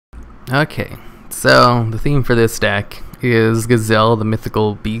Okay, so the theme for this deck is Gazelle, the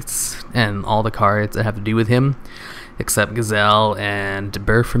mythical beast, and all the cards that have to do with him. Except Gazelle and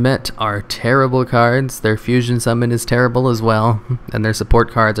Devpro are terrible cards. Their fusion summon is terrible as well, and their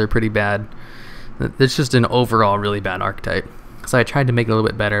support cards are pretty bad. It's just an overall really bad archetype. So I tried to make it a little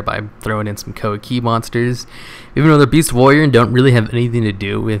bit better by throwing in some code key monsters. Even though the Beast Warrior don't really have anything to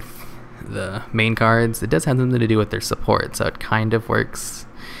do with the main cards, it does have something to do with their support, so it kind of works.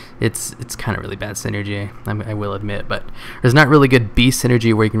 It's kind of really bad synergy, I will admit, but there's not really good beast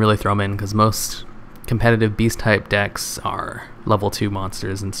synergy where you can really throw them in, because most competitive beast type decks are level 2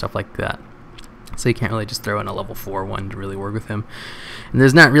 monsters and stuff like that. So you can't really just throw in a level 4 one to really work with him. And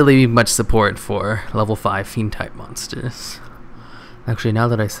there's not really much support for level 5 fiend type monsters. Actually, now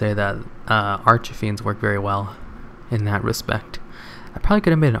that I say that, Archifiends work very well in that respect. I probably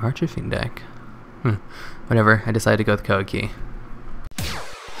could have made an Archifiend deck. Whatever, I decided to go with code key.